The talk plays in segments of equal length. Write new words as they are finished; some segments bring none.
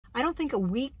think a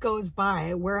week goes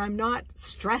by where I'm not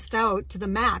stressed out to the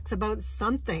max about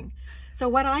something. So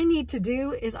what I need to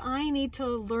do is I need to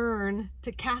learn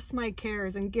to cast my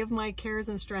cares and give my cares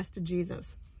and stress to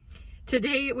Jesus.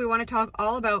 Today, we want to talk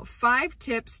all about 5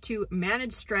 tips to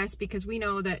manage stress, because we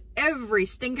know that every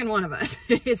stinking one of us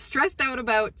is stressed out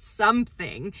about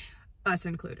something, us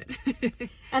included.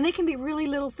 And they can be really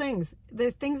little things.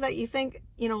 The things that you think,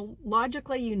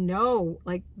 logically,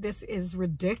 like this is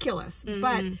ridiculous,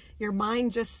 but your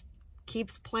mind just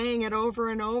keeps playing it over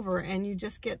and over, and you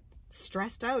just get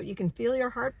stressed out. You can feel your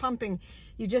heart pumping.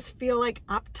 You just feel like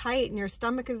uptight, and your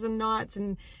stomach is in knots,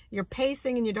 and you're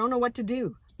pacing, and you don't know what to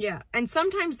do. Yeah, and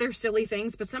sometimes they're silly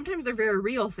things, but sometimes they're very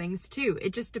real things too.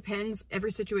 It just depends.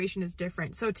 Every situation is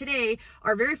different. So today,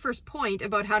 our very first point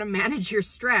about how to manage your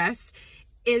stress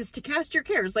is to cast your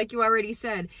cares, like you already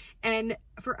said. And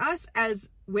for us as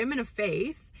women of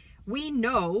faith, we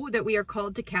know that we are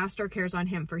called to cast our cares on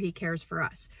him, for he cares for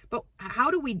us. But how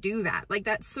do we do that? Like,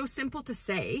 that's so simple to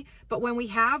say, but when we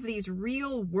have these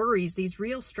real worries, these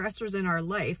real stressors in our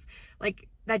life, like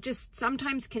that just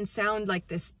sometimes can sound like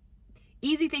this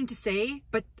easy thing to say,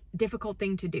 but difficult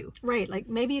thing to do. Right. Like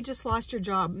maybe you just lost your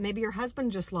job. Maybe your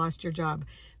husband just lost your job.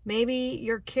 Maybe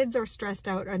your kids are stressed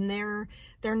out and they're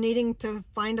needing to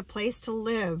find a place to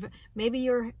live. Maybe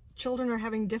your children are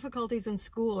having difficulties in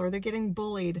school, or they're getting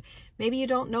bullied. Maybe you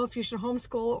don't know if you should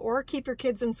homeschool or keep your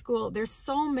kids in school. There's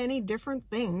so many different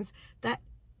things that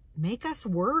make us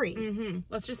worry.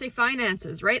 Let's just say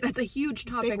finances, right? That's a huge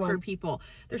topic for people.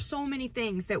 There's so many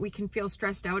things that we can feel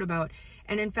stressed out about.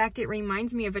 And in fact, it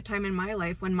reminds me of a time in my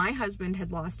life when my husband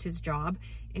had lost his job.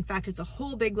 In fact, it's a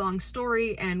whole big long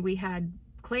story, and we had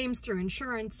claims through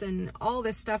insurance and all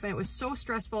this stuff, and it was so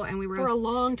stressful, and we were for a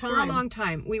long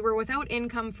time. We were without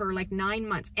income for like 9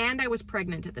 months, and I was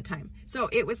pregnant at the time. So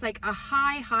it was like a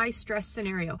high stress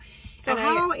scenario. So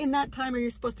how in that time are you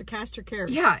supposed to cast your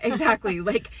cares? Yeah, exactly.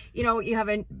 Like, you have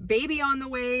a baby on the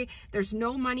way, there's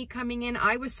no money coming in.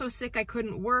 I was so sick I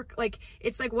couldn't work. Like,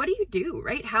 it's like, what do you do,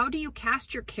 right? How do you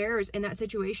cast your cares in that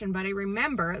situation? But I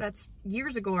remember, that's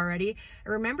years ago already, I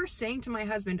remember saying to my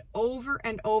husband over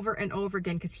and over and over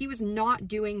again, because he was not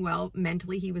doing well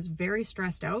mentally. He was very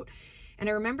stressed out. And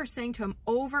I remember saying to him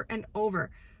over and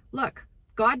over, look,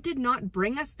 God did not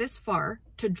bring us this far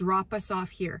to drop us off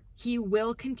here. He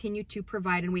will continue to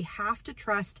provide, and we have to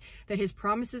trust that his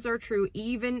promises are true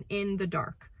even in the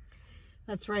dark.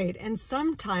 That's right. And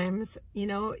sometimes,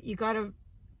 you got to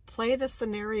play the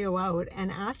scenario out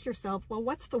and ask yourself, well,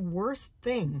 what's the worst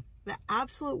thing? The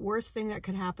absolute worst thing that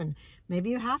could happen? Maybe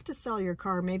you have to sell your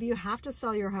car. Maybe you have to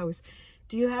sell your house.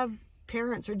 Do you have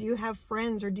parents, or do you have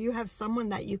friends, or do you have someone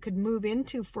that you could move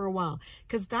into for a while?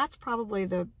 Because that's probably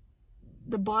the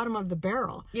bottom of the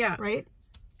barrel. Yeah. Right.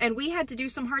 And we had to do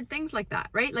some hard things like that,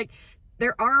 right? Like,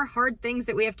 there are hard things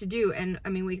that we have to do. And I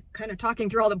mean, we kind of talking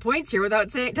through all the points here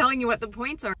without telling you what the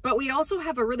points are. But we also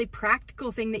have a really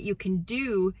practical thing that you can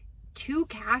do to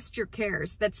cast your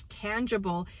cares that's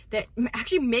tangible, that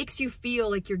actually makes you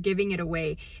feel like you're giving it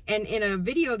away. And in a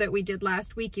video that we did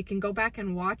last week, you can go back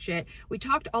and watch it, we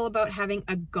talked all about having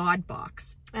a God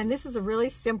box. And this is a really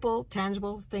simple,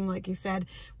 tangible thing, like you said,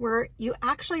 where you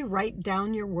actually write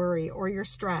down your worry or your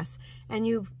stress, and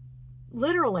you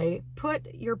literally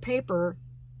put your paper,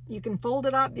 you can fold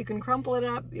it up, you can crumple it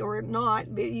up or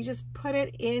not, but you just put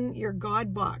it in your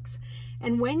God box.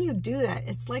 And when you do that,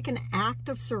 it's like an act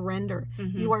of surrender.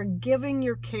 You are giving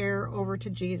your care over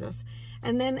to Jesus.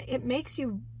 And then it makes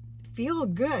you feel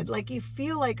good. Like you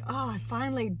feel like, oh, I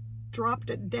finally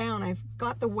dropped it down. I've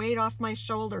got the weight off my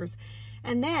shoulders.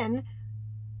 And then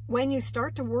when you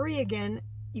start to worry again,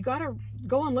 you got to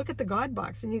go and look at the God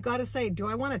box, and you got to say, do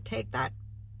I want to take that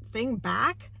thing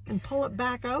back and pull it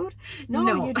back out?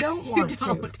 No, you don't want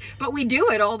to. But we do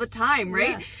it all the time,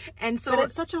 right? Yeah. And so, but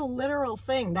it's such a literal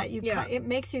thing that it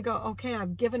makes you go, okay,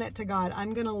 I've given it to God.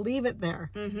 I'm going to leave it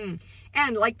there.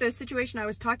 And like the situation I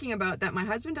was talking about that my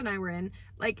husband and I were in,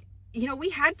 like, we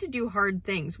had to do hard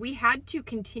things. We had to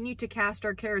continue to cast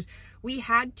our cares. We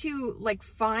had to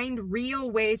find real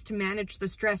ways to manage the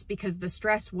stress, because the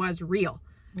stress was real.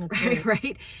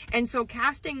 Right? And so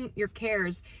casting your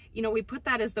cares, we put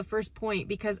that as the first point,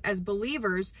 because as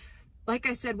believers, like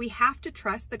I said, we have to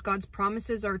trust that God's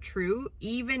promises are true,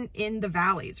 even in the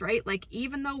valleys, right? Like,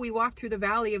 even though we walk through the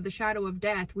valley of the shadow of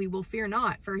death, we will fear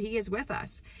not, for he is with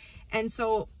us. And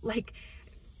so,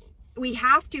 we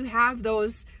have to have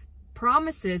those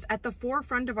promises at the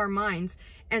forefront of our minds.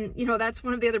 And that's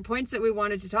one of the other points that we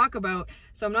wanted to talk about,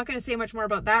 so I'm not going to say much more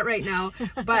about that right now.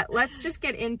 But let's just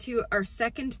get into our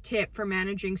second tip for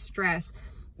managing stress.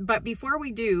 But before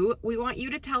we do, we want you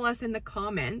to tell us in the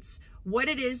comments what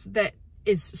it is that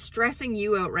is stressing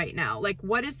you out right now. Like,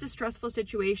 what is the stressful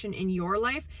situation in your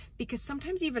life? Because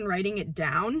sometimes even writing it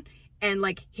down and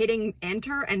like hitting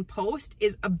enter and post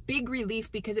is a big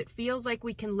relief, because it feels like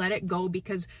we can let it go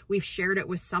because we've shared it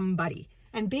with somebody.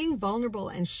 And being vulnerable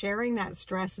and sharing that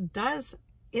stress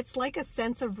it's like a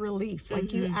sense of relief.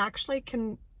 Like you actually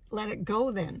can let it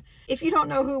go then. If you don't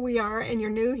know who we are and you're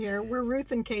new here, we're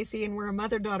Ruth and Casey, and we're a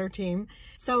mother-daughter team.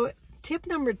 So tip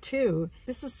number 2,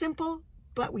 this is simple,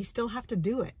 but we still have to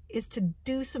do it, is to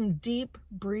do some deep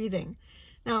breathing.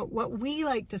 Now, what we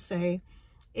like to say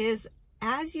is,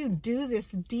 as you do this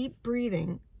deep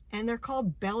breathing, and they're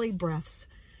called belly breaths,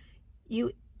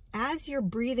 as you're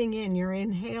breathing in, you're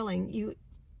inhaling, you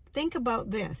think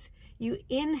about this. You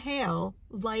inhale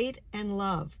light and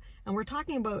love. And we're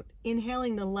talking about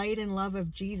inhaling the light and love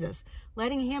of Jesus,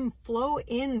 letting him flow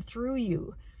in through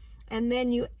you. And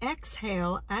then you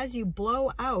exhale, as you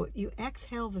blow out, you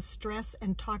exhale the stress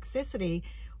and toxicity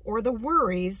or the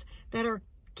worries that are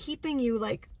keeping you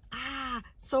like,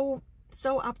 so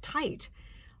uptight.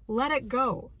 Let it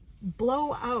go.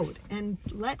 Blow out and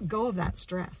let go of that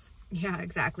stress. Yeah,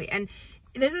 exactly. And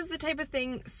this is the type of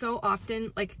thing so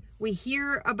often, like, we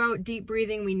hear about deep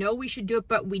breathing, we know we should do it,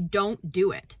 but we don't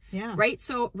do it. Yeah. Right?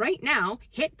 So right now,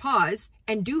 hit pause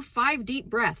and do 5 deep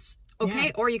breaths. Okay.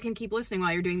 Yeah. Or you can keep listening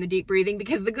while you're doing the deep breathing,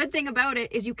 because the good thing about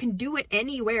it is you can do it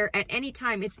anywhere at any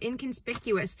time. It's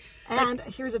inconspicuous. And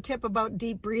here's a tip about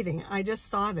deep breathing. I just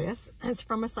saw this. It's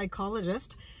from a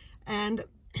psychologist, and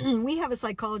we have a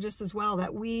psychologist as well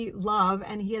that we love,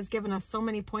 and he has given us so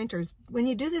many pointers. When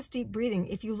you do this deep breathing,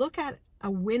 if you look at a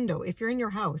window, if you're in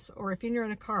your house or if you're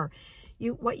in a car,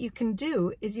 what you can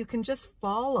do is you can just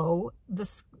follow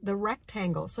the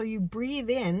rectangle. So you breathe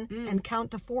in and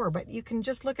count to 4, but you can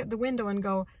just look at the window and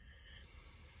go,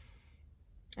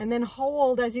 and then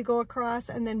hold as you go across,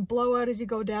 and then blow out as you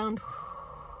go down,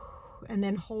 and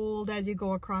then hold as you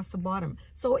go across the bottom.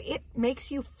 So it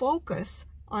makes you focus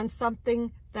on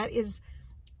something that is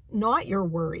not your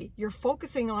worry. You're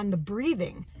focusing on the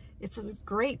breathing. It's a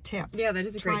great tip. Yeah, that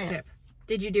is a great tip.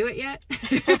 Did you do it yet?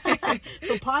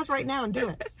 So pause right now and do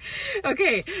it.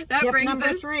 Okay, that tip brings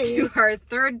us 3 to our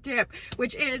 3rd tip,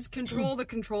 which is control the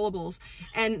controllables.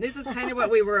 And this is kind of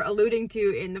what we were alluding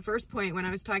to in the first point when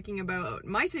I was talking about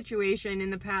my situation in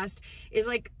the past, is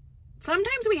like,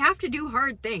 sometimes we have to do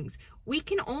hard things. We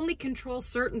can only control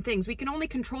certain things. We can only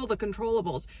control the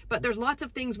controllables, but there's lots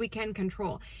of things we can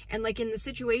control. And like in the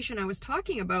situation I was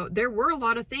talking about, there were a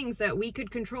lot of things that we could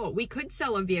control. We could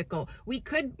sell a vehicle. We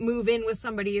could move in with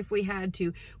somebody if we had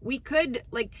to. We could,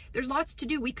 like, there's lots to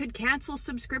do. We could cancel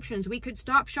subscriptions. We could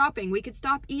stop shopping. We could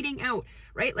stop eating out,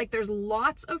 right? Like, there's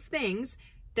lots of things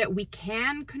that we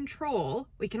can control.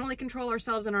 We can only control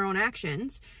ourselves and our own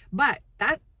actions, but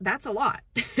that's a lot,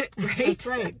 right? That's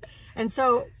right. And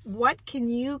so what can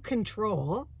you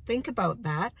control? Think about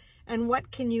that. And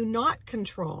what can you not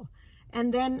control?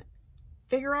 And then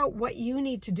figure out what you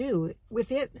need to do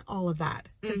within all of that,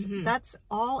 because that's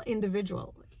all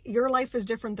individual. Your life is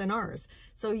different than ours.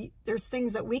 So there's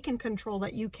things that we can control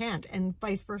that you can't, and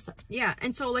vice versa. Yeah.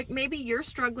 And so like maybe you're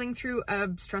struggling through a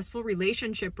stressful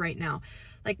relationship right now.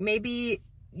 Like maybe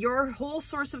your whole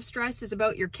source of stress is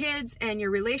about your kids, and your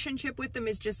relationship with them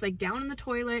is just like down in the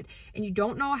toilet, and you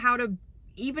don't know how to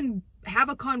even have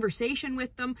a conversation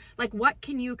with them. Like, what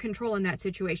can you control in that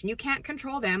situation? You can't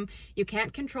control them. You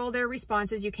can't control their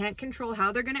responses. You can't control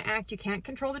how they're going to act. You can't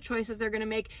control the choices they're going to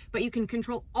make, but you can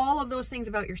control all of those things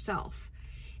about yourself.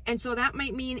 And so that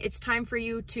might mean it's time for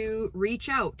you to reach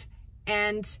out,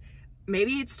 and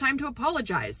maybe it's time to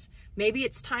apologize. Maybe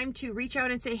it's time to reach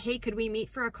out and say, hey, could we meet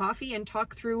for a coffee and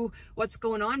talk through what's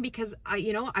going on? Because I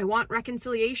want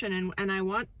reconciliation, and I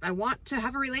want to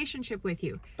have a relationship with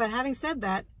you. But having said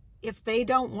that, if they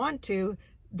don't want to,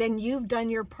 then you've done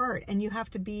your part, and you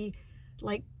have to be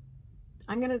like,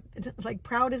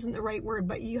 proud isn't the right word,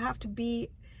 but you have to be,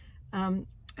 I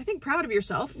think proud of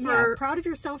yourself proud of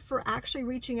yourself for actually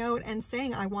reaching out and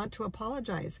saying, I want to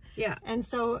apologize. Yeah. And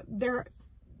so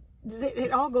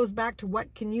it all goes back to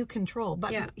what can you control.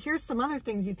 But here's some other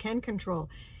things you can control.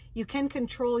 You can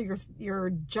control your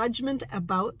judgment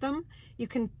about them. You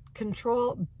can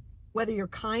control whether you're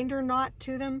kind or not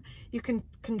to them. You can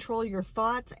control your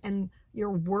thoughts and your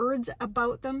words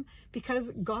about them,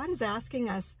 because God is asking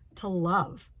us to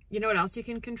love. You know what else you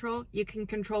can control? You can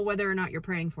control whether or not you're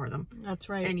praying for them. That's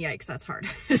right. And yikes, that's hard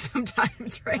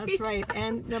sometimes, right? That's right.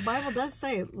 And the Bible does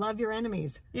say, love your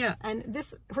enemies. Yeah. And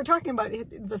we're talking about,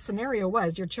 the scenario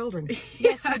was your children.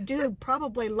 Yes, you do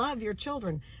probably love your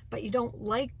children, but you don't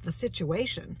like the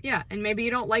situation. Yeah. And maybe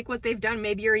you don't like what they've done.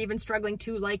 Maybe you're even struggling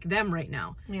to like them right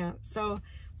now. Yeah. So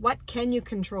what can you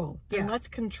control? Yeah. And let's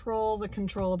control the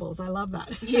controllables. I love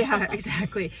that. Yeah,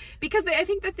 exactly. Because I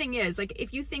think the thing is, like,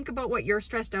 if you think about what you're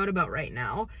stressed out about right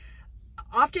now,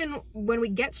 often when we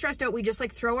get stressed out, we just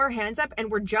like throw our hands up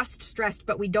and we're just stressed,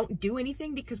 but we don't do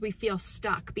anything because we feel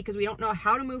stuck, because we don't know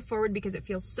how to move forward, because it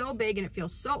feels so big and it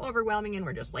feels so overwhelming and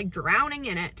we're just like drowning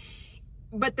in it.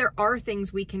 But there are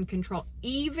things we can control,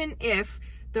 even if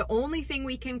the only thing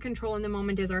we can control in the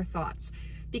moment is our thoughts.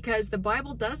 Because the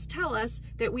Bible does tell us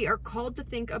that we are called to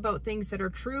think about things that are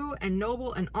true and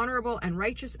noble and honorable and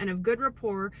righteous and of good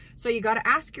rapport. So you got to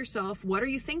ask yourself, what are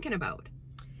you thinking about?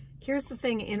 Here's the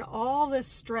thing, in all this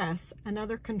stress,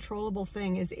 another controllable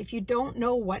thing is if you don't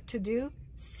know what to do,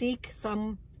 seek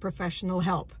some professional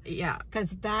help. Yeah. Because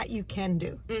that you can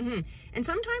do. And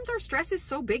sometimes our stress is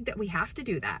so big that we have to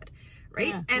do that, right?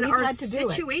 Yeah, and we've our had to do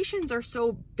it. situations are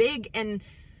so big, and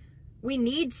we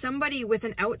need somebody with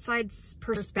an outside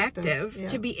perspective yeah.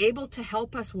 to be able to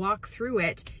help us walk through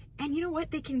it. And you know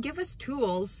what? They can give us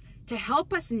tools to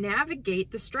help us navigate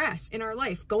the stress in our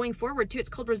life going forward too. It's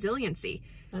called resiliency.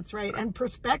 That's right. And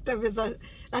perspective is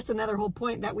that's another whole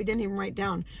point that we didn't even write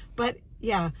down. But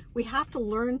yeah, we have to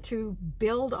learn to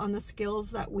build on the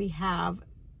skills that we have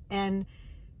and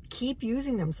keep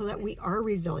using them so that we are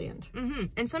resilient.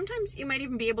 And sometimes you might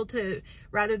even be able to,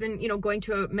 rather than, you know, going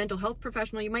to a mental health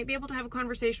professional, you might be able to have a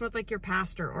conversation with like your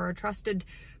pastor or a trusted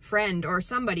friend or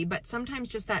somebody. But sometimes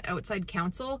just that outside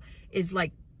counsel is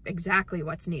like exactly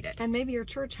what's needed. And maybe your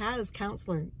church has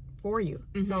counselor for you.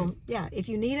 So yeah, if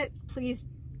you need it, please,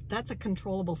 that's a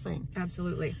controllable thing.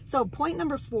 Absolutely. So point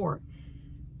number 4,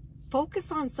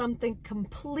 focus on something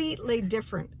completely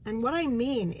different. And what I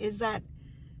mean is that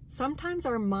sometimes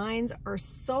our minds are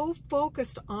so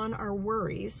focused on our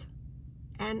worries,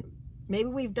 and maybe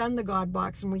we've done the God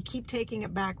box and we keep taking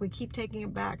it back.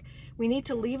 We need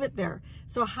to leave it there.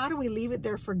 So how do we leave it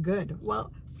there for good?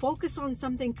 Well, focus on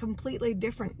something completely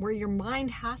different where your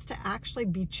mind has to actually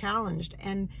be challenged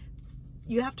and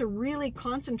you have to really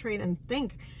concentrate and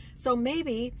think. So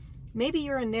maybe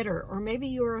you're a knitter, or maybe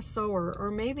you're a sewer,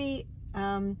 or maybe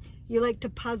you like to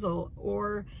puzzle,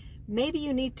 or maybe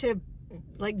you need to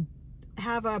like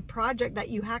have a project that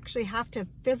you actually have to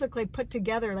physically put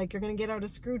together, like you're going to get out a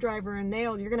screwdriver and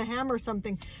nail, you're going to hammer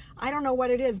something. I don't know what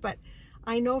it is, but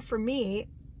I know for me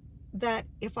that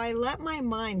if I let my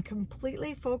mind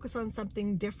completely focus on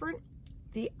something different,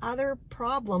 the other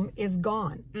problem is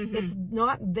gone. It's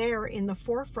not there in the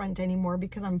forefront anymore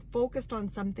because I'm focused on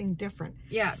something different.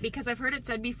 Yeah, because I've heard it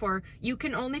said before, you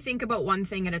can only think about one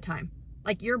thing at a time.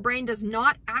 Like your brain does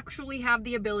not actually have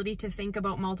the ability to think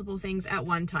about multiple things at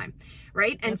one time,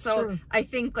 right? And That's so true. I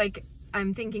think like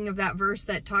I'm thinking of that verse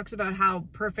that talks about how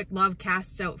perfect love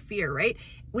casts out fear, right?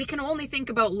 We can only think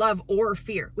about love or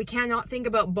fear. We cannot think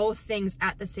about both things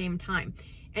at the same time.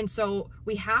 And so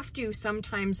we have to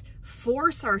sometimes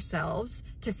force ourselves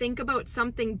to think about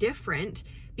something different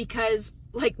because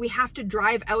like we have to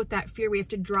drive out that fear. We have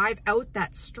to drive out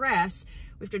that stress.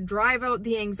 We have to drive out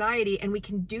the anxiety, and we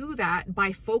can do that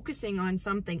by focusing on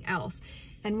something else.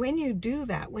 And when you do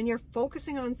that, when you're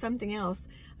focusing on something else,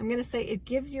 I'm going to say it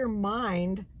gives your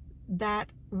mind that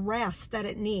rest that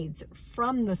it needs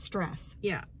from the stress.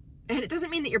 Yeah. And it doesn't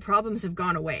mean that your problems have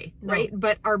gone away, No. right?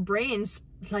 But our brains,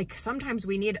 like sometimes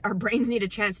our brains need a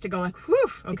chance to go like, whew,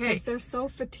 okay. Because they're so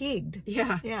fatigued.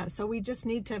 Yeah. Yeah. So we just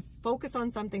need to focus on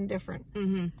something different.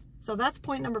 So that's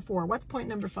point number 4. What's point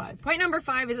number 5? Point number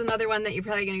 5 is another one that you're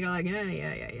probably going to go like,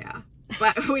 yeah.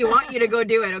 But we want you to go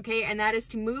do it, okay? And that is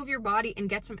to move your body and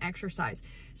get some exercise.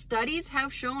 Studies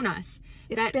have shown us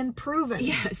It's been proven.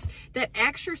 Yes, that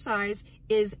exercise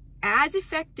is as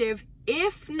effective,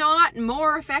 if not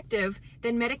more effective,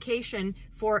 than medication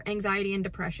for anxiety and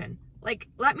depression. Like,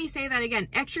 let me say that again.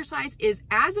 Exercise is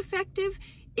as effective,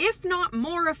 if not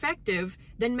more effective,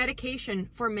 than medication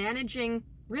for managing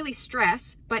really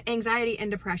stress, but anxiety and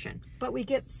depression. But we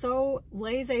get so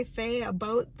laissez-faire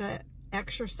about the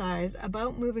exercise,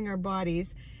 about moving our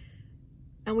bodies,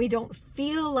 and we don't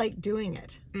feel like doing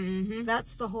it.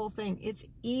 That's the whole thing. It's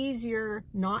easier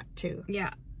not to.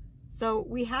 Yeah. So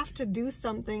we have to do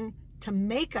something to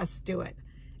make us do it.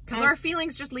 Because our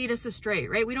feelings just lead us astray,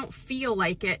 right? We don't feel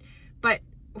like it, but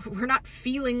we're not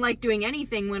feeling like doing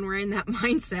anything when we're in that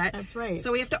mindset. That's right.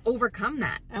 So we have to overcome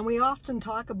that. And we often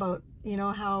talk about, you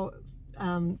know, how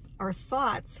our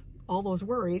thoughts, all those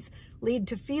worries, lead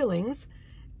to feelings.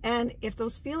 And if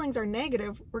those feelings are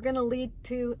negative, we're going to lead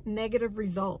to negative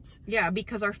results. Yeah,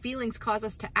 because our feelings cause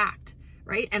us to act,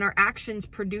 right? And our actions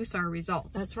produce our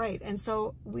results. That's right. And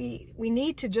so we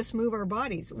need to just move our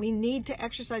bodies. We need to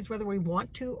exercise whether we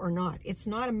want to or not. It's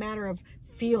not a matter of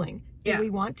feeling. Do Yeah. we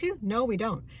want to? No, we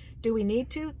don't. Do we need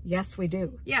to? Yes, we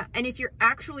do. Yeah, and if you're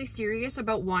actually serious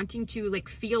about wanting to like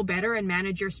feel better and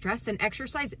manage your stress, then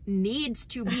exercise needs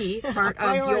to be part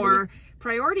of your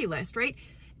priority list, right?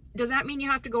 Does that mean you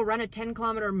have to go run a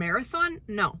 10-kilometer marathon?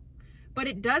 No. But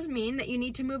it does mean that you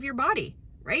need to move your body,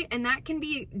 right? And that can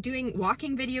be doing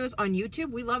walking videos on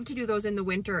YouTube. We love to do those in the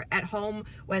winter at home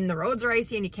when the roads are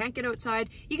icy and you can't get outside.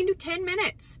 You can do 10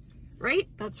 minutes, right?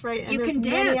 That's right. And you there's can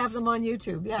many dance of them on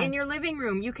YouTube. Yeah. in your living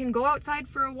room. You can go outside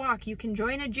for a walk. You can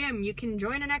join a gym. You can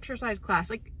join an exercise class.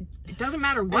 Like, it doesn't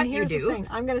matter what and here's you do. the thing.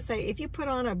 I'm going to say, if you put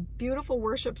on a beautiful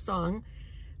worship song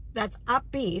that's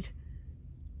upbeat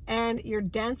and you're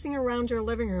dancing around your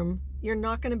living room, you're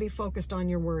not going to be focused on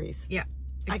your worries. Yeah,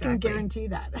 exactly. I can guarantee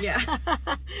that. Yeah.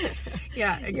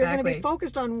 Yeah, exactly. You're going to be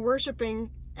focused on worshiping,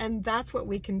 and that's what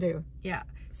we can do. Yeah.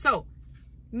 So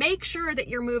make sure that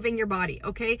you're moving your body,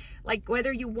 okay? Like,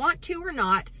 whether you want to or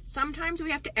not, sometimes we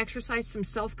have to exercise some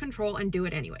self-control and do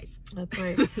it anyways. That's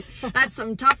right. That's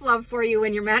some tough love for you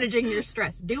when you're managing your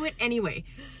stress. Do it anyway.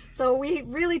 So we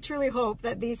really, truly hope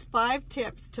that these 5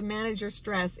 tips to manage your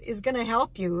stress is going to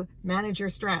help you manage your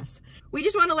stress. We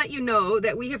just want to let you know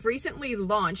that we have recently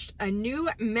launched a new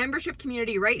membership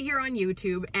community right here on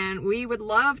YouTube, and we would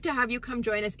love to have you come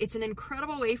join us. It's an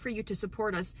incredible way for you to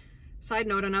support us. Side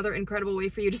note, another incredible way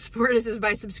for you to support us is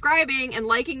by subscribing and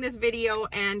liking this video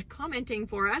and commenting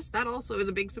for us. That also is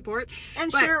a big support.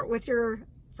 And share it with your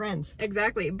friends.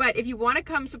 Exactly. But if you want to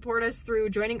come support us through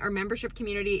joining our membership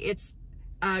community, it's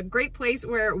a great place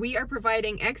where we are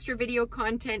providing extra video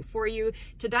content for you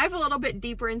to dive a little bit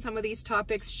deeper in some of these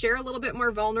topics, share a little bit more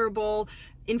vulnerable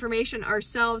information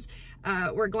ourselves.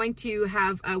 We're going to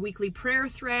have a weekly prayer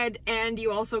thread, and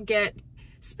you also get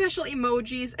special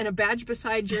emojis and a badge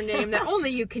beside your name that only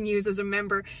you can use as a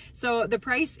member. So the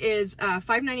price is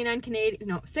 $6.99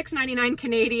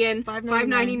 Canadian,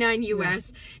 $5.99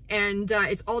 US, and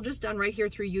it's all just done right here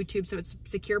through YouTube, so it's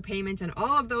secure payment and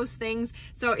all of those things.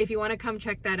 So if you want to come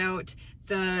check that out,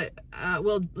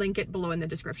 we'll link it below in the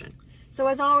description. So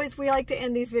as always, we like to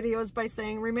end these videos by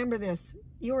saying, remember this,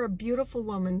 you are a beautiful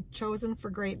woman chosen for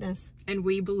greatness. And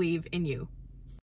we believe in you.